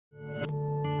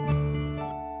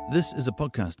This is a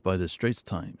podcast by The Straits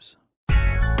Times.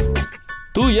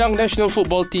 Two young national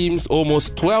football teams,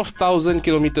 almost 12,000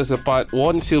 kilometres apart,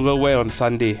 won silverware on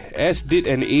Sunday, as did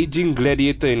an ageing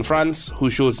gladiator in France who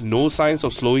shows no signs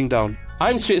of slowing down.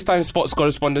 I'm Straits Times sports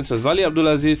correspondent Azali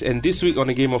Abdulaziz, and this week on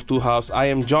A Game of Two Halves, I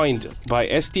am joined by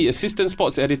ST Assistant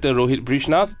Sports Editor Rohit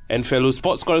Brishnath and fellow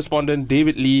sports correspondent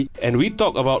David Lee, and we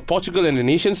talk about Portugal and the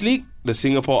Nations League, the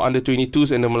Singapore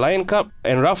Under-22s and the Malayan Cup,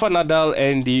 and Rafa Nadal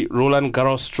and the Roland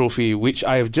Garros Trophy, which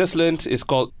I have just learnt is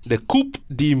called the Coupe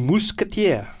des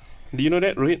Mousquetaires. Do you know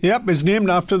that, Rohit? Yep, it's named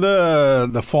after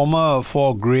the former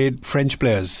four great French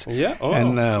players. Yeah? Oh,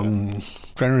 and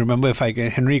trying to remember if I can.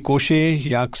 Henri Cochet,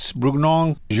 Jacques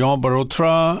Brugnon, Jean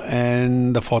Barotra,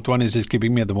 and the fourth one is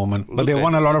escaping me at the moment. But they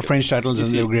won a lot of French titles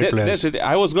and they were great players. That's it.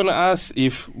 I was going to ask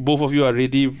if both of you are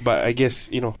ready, but I guess,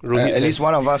 Rohit... at least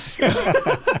one of us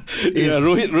Yeah,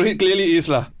 Rohit clearly is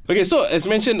lah. Okay, so as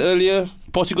mentioned earlier,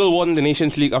 Portugal won the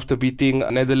Nations League after beating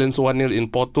Netherlands 1-0 in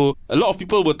Porto. A lot of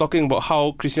people were talking about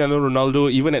how Cristiano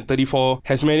Ronaldo, even at 34,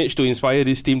 has managed to inspire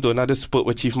this team to another superb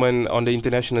achievement on the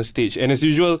international stage. And as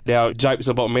usual, there are jibes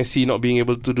about Messi not being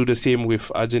able to do the same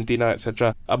with Argentina,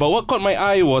 etc. But what caught my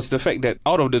eye was the fact that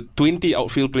out of the 20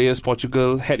 outfield players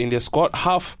Portugal had in their squad,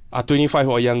 half are 25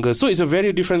 or younger. So it's a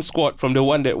very different squad from the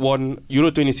one that won Euro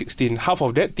 2016. Half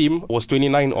of that team was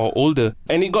 29 or older.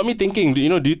 And it got me thinking, do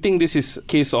you think this is a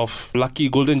case of lucky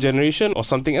golden generation or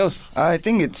something else? I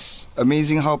think it's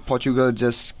amazing how Portugal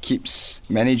just keeps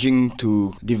managing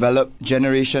to develop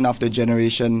generation after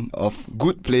generation of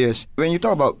good players. When you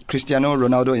talk about Cristiano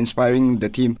Ronaldo inspiring the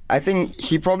team, I think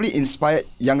he probably inspired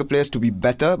younger players to be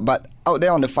better, but out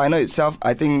there on the final itself,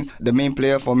 I think the main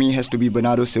player for me has to be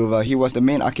Bernardo Silva. He was the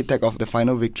main architect of the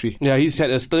final victory. Yeah, he's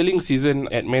had a sterling season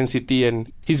at Man City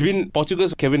and he's been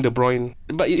Portugal's Kevin De Bruyne.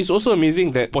 But it's also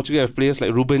amazing that Portugal have players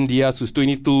like Ruben Dias, who's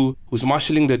 22, who's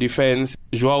marshalling the defence.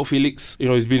 Joao Felix,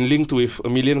 he's been linked with a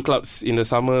million clubs in the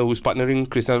summer, who's partnering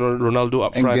Cristiano Ronaldo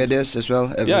up front. And Guedes as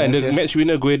well. Yeah, and the match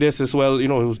winner Guedes as well.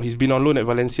 He's been on loan at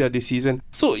Valencia this season.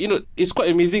 So, it's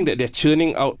quite amazing that they're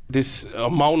churning out this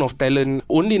amount of talent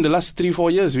only in the last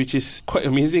 3-4 years, which is quite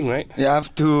amazing, right? Yeah, I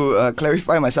have to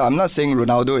clarify myself. I'm not saying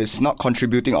Ronaldo is not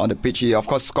contributing on the pitch. He, of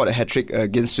course, scored a hat-trick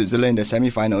against Switzerland in the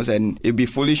semi-finals, and it'd be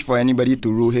foolish for anybody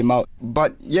to rule him out.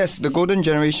 But yes, the golden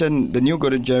generation, the new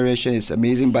golden generation is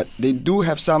amazing, but they do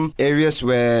have some areas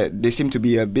where they seem to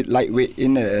be a bit lightweight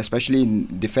in, especially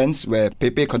in defence, where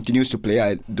Pepe continues to play.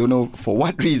 I don't know for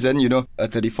what reason, a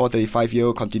 34,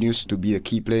 35-year-old continues to be a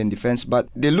key player in defence, but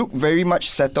they look very much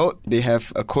settled. They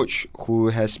have a coach who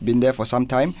has been there for some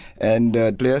time, and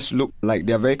the players look like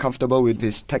they're very comfortable with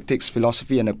his tactics,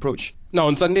 philosophy and approach. Now,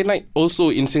 on Sunday night, also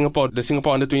in Singapore, the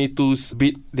Singapore Under-22s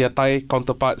beat their Thai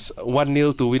counterparts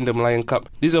 1-0 to win the Malayan Cup.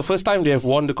 This is the first time they have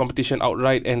won the competition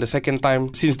outright, and the second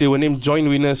time since they were named joint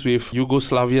winners with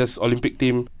Yugoslavia's Olympic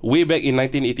team way back in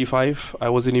 1985. I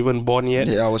wasn't even born yet.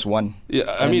 Yeah, I was one. Yeah,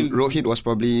 I mean, Rohit was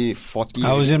probably 40.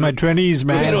 I was in my 20s,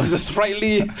 man. Rohit was a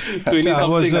sprightly 20-something. I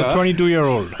was a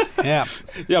 22-year-old. Yeah.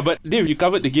 Yeah, but Dave, you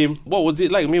covered the game. What was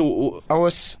it like? I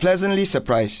was pleasantly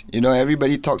surprised.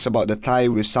 Everybody talks about the Thai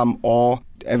with some awe.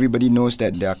 Everybody knows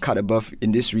that they are cut above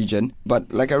in this region.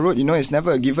 But like I wrote, it's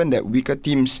never a given that weaker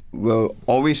teams will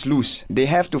always lose. They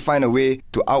have to find a way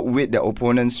to outwit their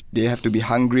opponents. They have to be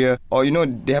hungrier, or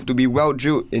they have to be well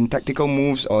drilled in tactical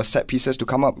moves or set pieces to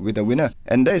come up with a winner.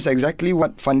 And that is exactly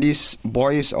what Fundi's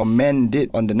boys or men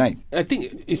did on the night. I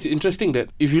think it's interesting that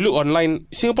if you look online,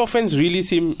 Singapore fans really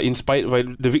seem inspired by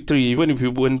the victory, even if we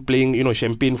weren't playing,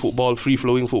 champagne football,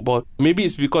 free-flowing football. Maybe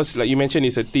it's because, like you mentioned,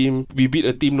 it's a team. We beat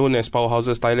a team known as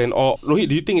Powerhouses Thailand. Or Rohit,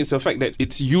 do you think it's the fact that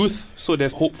it's youth, so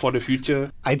there's hope for the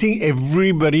future? I think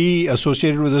everybody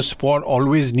associated with the sport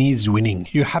always needs winning.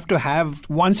 You have to have,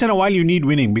 once in a while you need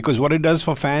winning, because what it does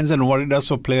for fans and what it does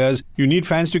for players, you need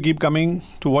fans to keep coming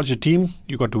to watch a team,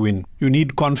 you got to win. You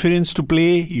need confidence to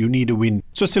play, you need a win.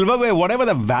 So silverware, whatever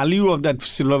the value of that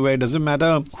silverware, doesn't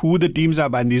matter who the teams are,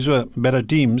 and these were better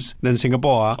teams than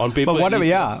Singapore are. On paper, but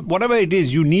whatever it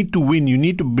is, you need to win. You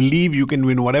need to believe you can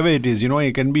win, whatever it is.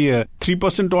 It can be a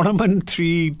 3-person tournament,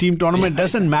 3-team tournament,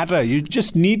 doesn't matter. You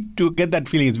just need to get that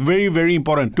feeling. It's very, very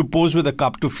important to pose with a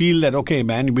cup, to feel that, okay,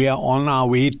 man, we are on our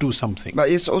way to something. But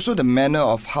it's also the manner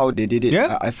of how they did it.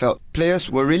 Yeah? I felt players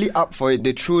were really up for it.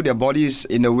 They threw their bodies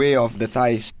in the way of the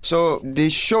Thais. So they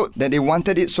showed that they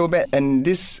wanted it so bad, and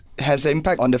this has an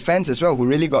impact on the fans as well, who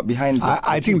really got behind.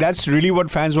 I think that's really what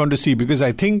fans want to see, because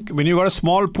I think when you've got a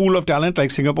small pool of talent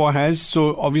like Singapore has,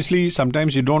 so obviously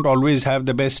sometimes you don't always have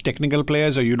the best technical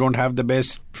players, or you don't have the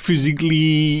best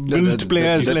physically built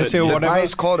players, let's say, or whatever. The guy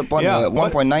is called upon a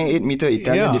 1.98 meter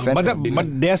Italian defender.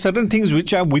 But there are certain things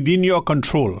which are within your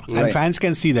control, and Right. fans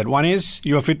can see that. One is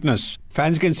your fitness.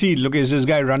 Fans can see, look, is this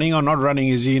guy running or not running?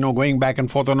 Is he, going back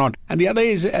and forth or not? And the other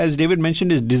is, as David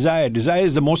mentioned, is desire. Desire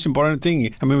is the most important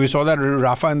thing. I mean, we saw that with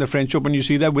Rafa in the French Open. You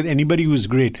see that with anybody who's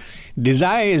great.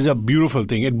 Desire is a beautiful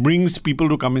thing. It brings people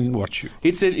to come and watch you.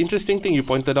 It's an interesting thing you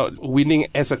pointed out, winning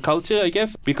as a culture, I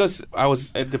guess, because I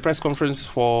was at the press conference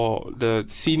for the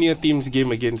senior team's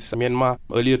game against Myanmar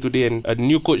earlier today, and a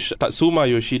new coach, Tatsuma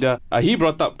Yoshida, he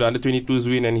brought up the under-22s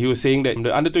win, and he was saying that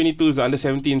the under-22s, the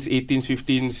under-17s, 18s,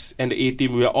 15s, and the A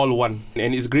team, we are all one.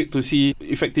 And it's great to see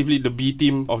effectively the B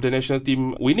team of the national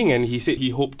team winning, and he said he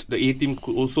hoped the A team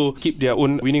could also keep their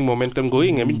own winning momentum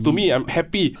going. I mean, to me, I'm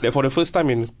happy that for the first time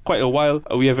in quite a while,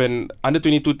 we have an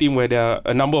under-22 team where there are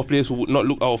a number of players who would not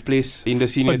look out of place in the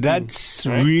senior But team. that's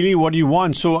really what you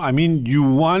want. So, I mean, you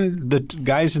want the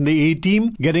guys in the A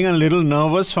team getting a little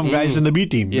nervous from guys in the B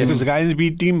team. Yes. Because the guys in the B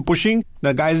team pushing,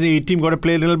 the guys in the A team got to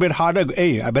play a little bit harder.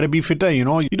 Hey, I better be fitter, You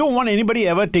don't want anybody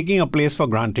ever taking a place for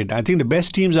granted. I think the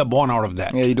best teams are born out of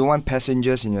that. Yeah, you don't want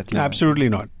passengers in your team. Absolutely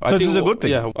not. So this is a good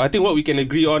thing. Yeah, I think what we can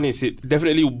agree on is it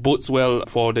definitely bodes well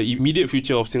for the immediate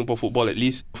future of Singapore football, at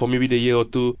least for maybe the year or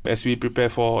two as we prepare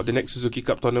for the next Suzuki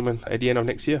Cup tournament at the end of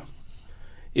next year.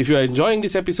 If you are enjoying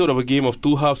this episode of A Game of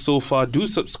Two Halves so far, do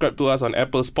subscribe to us on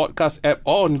Apple's podcast app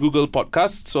or on Google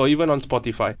Podcasts or even on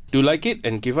Spotify. Do like it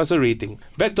and give us a rating.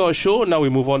 Back to our show, now we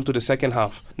move on to the second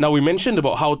half. Now, we mentioned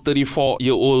about how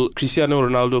 34-year-old Cristiano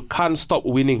Ronaldo can't stop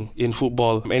winning in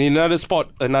football. And in another sport,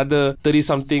 another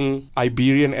 30-something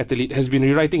Iberian athlete has been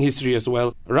rewriting history as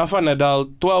well. Rafa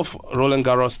Nadal, 12 Roland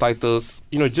Garros titles.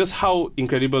 Just how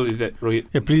incredible is that, Rohit?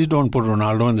 Yeah, please don't put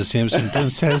Ronaldo in the same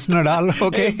sentence as Nadal,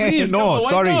 okay? Hey, please, no, come on, why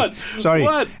sorry. not? Sorry.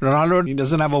 What? Ronaldo, he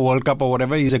doesn't have a World Cup or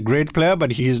whatever. He's a great player,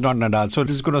 but he's not Nadal. So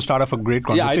this is going to start off a great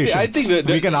conversation. Yeah, I think that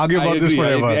we can argue about this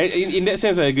forever. In that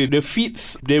sense, I agree. The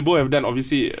feats, they both have done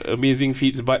obviously amazing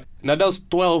feats, but Nadal's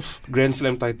 12 Grand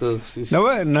Slam titles. Now,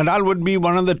 Nadal would be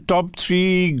one of the top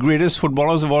 3 greatest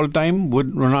footballers of all time.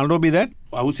 Would Ronaldo be that?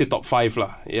 I would say top 5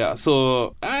 lah. Yeah,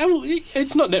 so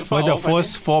it's not that far But the off,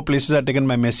 first 4 places are taken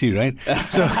by Messi, right?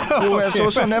 So Who has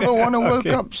also never won a World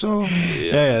Cup, so...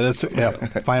 that's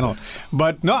final.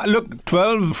 But no, look,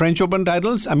 12 French Open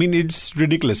titles. I mean, it's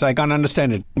ridiculous. I can't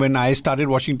understand it. When I started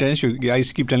watching tennis, you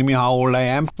guys keep telling me how old I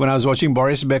am. When I was watching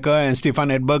Boris Becker and Stefan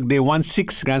Edberg, they won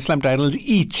 6 Grand Slam titles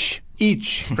each,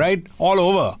 right? All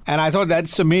over. And I thought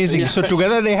that's amazing. Yeah. So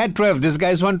together they had 12. This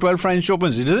guy's won 12 French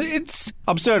Opens. It's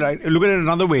absurd. I look at it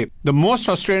another way. The most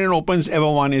Australian Opens ever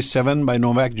won is 7 by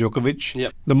Novak Djokovic.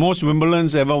 Yep. The most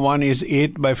Wimbledons ever won is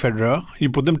 8 by Federer.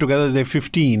 You put them together, they're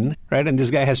 15, right? And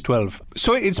this guy has 12.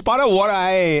 So it's part of what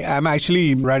I am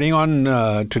actually writing on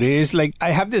today is like, I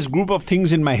have this group of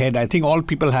things in my head. I think all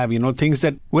people have, things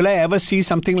that, will I ever see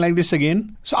something like this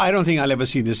again? So I don't think I'll ever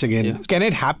see this again. Yeah. Can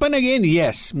it happen again?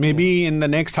 Yes. Maybe in the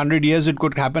next 100 years it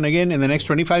could happen again. In the next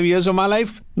 25 years of my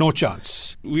life, no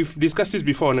chance. We've discussed this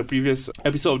before on a previous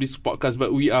episode of this podcast,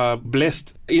 but we are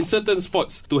blessed in certain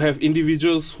sports to have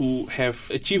individuals who have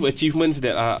achieved achievements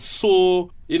that are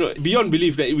so beyond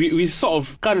belief that we sort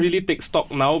of can't really take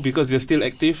stock now because they're still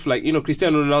active. Like,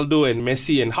 Cristiano Ronaldo and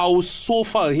Messi, and how so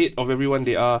far ahead of everyone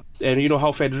they are. And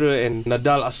how Federer and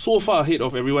Nadal are so far ahead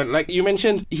of everyone. Like you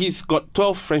mentioned, he's got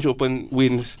 12 French Open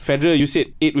wins. Federer, you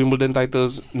said 8 Wimbledon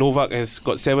titles. Novak has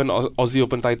got 7 Aussie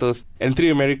Open titles. And 3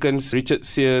 Americans, Richard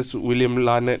Sears, William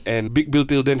Larnett, and Big Bill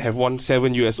Tilden have won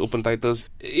 7 US Open titles.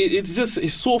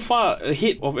 It's so far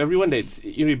ahead of everyone that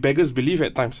it beggars belief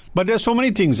at times. But there's so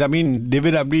many things. I mean,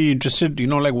 David, I'd be interested,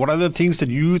 what are the things that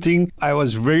you think? I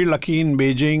was very lucky in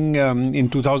Beijing in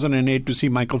 2008 to see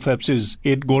Michael Phelps'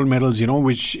 8 gold medals,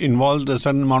 which involved a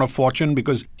certain amount of fortune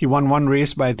because he won one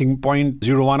race by, I think,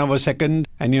 0.01 of a second.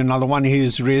 And another one,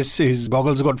 his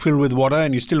goggles got filled with water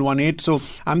and he still won 8. So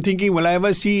I'm thinking, will I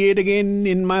ever see 8 again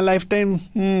in my lifetime?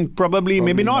 Probably,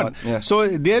 maybe not. Yeah. So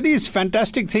there are these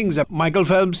fantastic things. Michael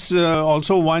Phelps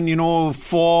also won,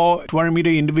 4 200-meter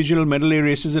individual medley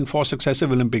races in 4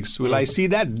 successive Olympics. Will I see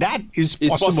that? That is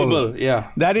possible. It's possible, yeah.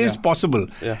 That is possible.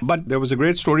 Yeah. But there was a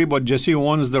great story about Jesse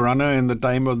Owens, the runner in the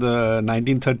time of the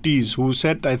 1930s, who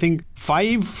set, I think,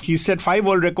 he set 5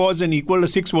 world records and equal to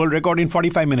 6 world record in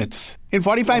 45 minutes. In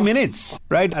 45 minutes,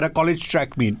 right, at a college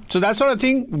track meet. So that sort of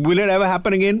thing, will it ever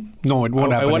happen again? No, it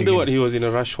won't happen again. I wonder what he was in a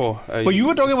rush for. But you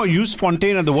were talking about Jules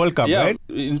Fontaine at the World Cup, right?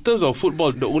 In terms of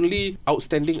football, the only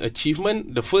outstanding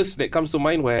achievement, the first that comes to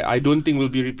mind where I don't think will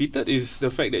be repeated is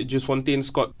the fact that Jules Fontaine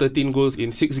scored 13 goals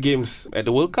in 6 games at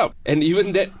the World Cup. And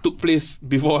even that took place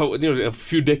before, a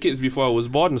few decades before I was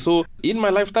born. So in my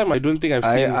lifetime, I don't think I've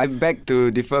seen... I beg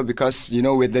to differ because,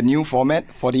 with the new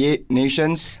format, 48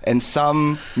 nations and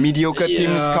some mediocre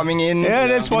teams coming in. Yeah,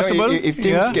 that's possible. If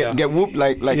teams get whooped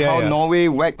like how Norway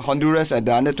whacked Honduras at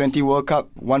the Under-20 World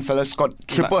Cup, one fella scored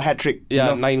triple hat-trick.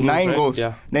 9 goals.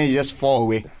 Yeah. Then he just fall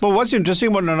away. But what's interesting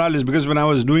about Nadal is because when I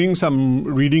was doing some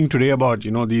reading today about,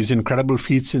 these incredible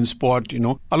feats in sport,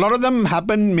 a lot of them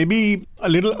happen maybe a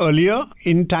little earlier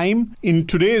in time in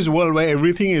today's world where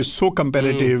everything is so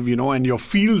competitive, and your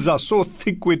fields are so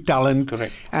thick with talent.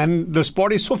 Correct. And the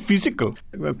sport is so physical.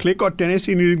 Clay court tennis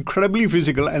is incredibly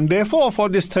physical. And therefore, for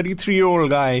this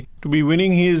 33-year-old guy to be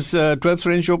winning his 12th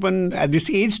French Open at this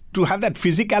age, to have that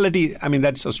physicality,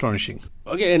 that's astonishing.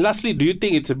 Okay, and lastly, do you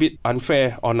think it's a bit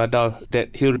unfair on Nadal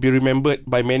that he'll be remembered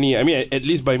by many, at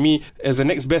least by me, as the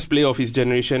next best player of his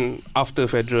generation after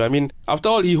Federer? After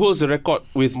all, he holds the record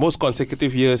with most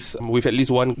consecutive years with at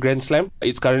least one Grand Slam.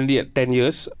 It's currently at 10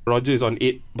 years. Roger is on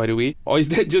 8, by the way. Or is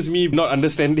that just me not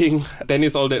understanding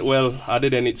tennis all that well, other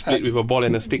than it's played with a ball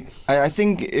and a stick? I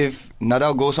think if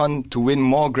Nadal goes on to win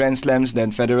more Grand Slams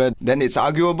than Federer, then it's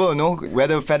arguable,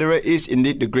 whether Federer is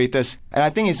indeed the greatest. And I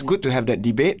think it's good to have that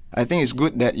debate. I think it's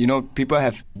good that, people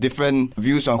have different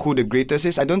views on who the greatest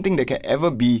is. I don't think there can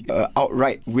ever be an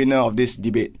outright winner of this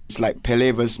debate. It's like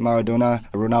Pele versus Maradona,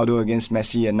 Ronaldo against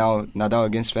Messi, and now Nadal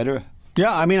against Federer.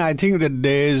 Yeah, I think that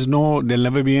there'll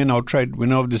never be an outright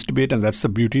winner of this debate, and that's the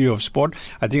beauty of sport.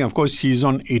 I think, of course, he's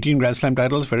on 18 Grand Slam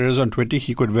titles, Federer's on 20.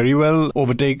 He could very well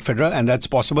overtake Federer, and that's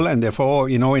possible, and therefore,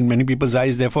 in many people's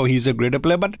eyes, therefore, he's a greater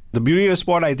player. But the beauty of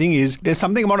sport, I think, is there's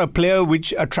something about a player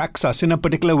which attracts us in a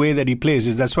particular way that he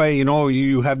plays. That's why,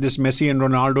 you have this Messi and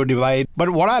Ronaldo divide. But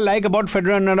what I like about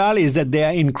Federer and Nadal is that they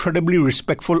are incredibly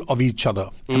respectful of each other.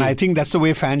 And I think that's the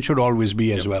way fans should always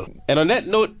be as well. And on that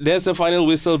note, there's a final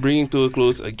whistle bringing to a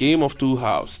close a game of two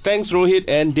halves. Thanks, Rohit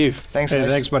and Dave. Thanks,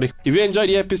 guys. Thanks, buddy. If you enjoyed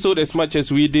the episode as much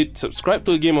as we did, subscribe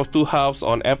to A Game of Two Halves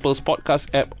on Apple's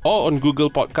podcast app or on Google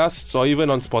Podcasts or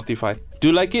even on Spotify.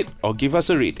 Do like it or give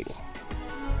us a rating.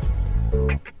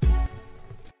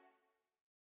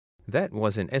 That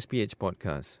was an SPH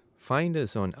podcast. Find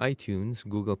us on iTunes,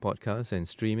 Google Podcasts and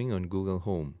streaming on Google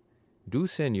Home. Do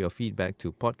send your feedback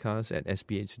to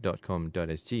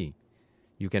podcast@sph.com.sg.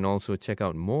 You can also check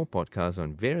out more podcasts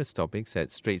on various topics at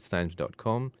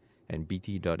straitstimes.com and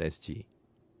bt.sg.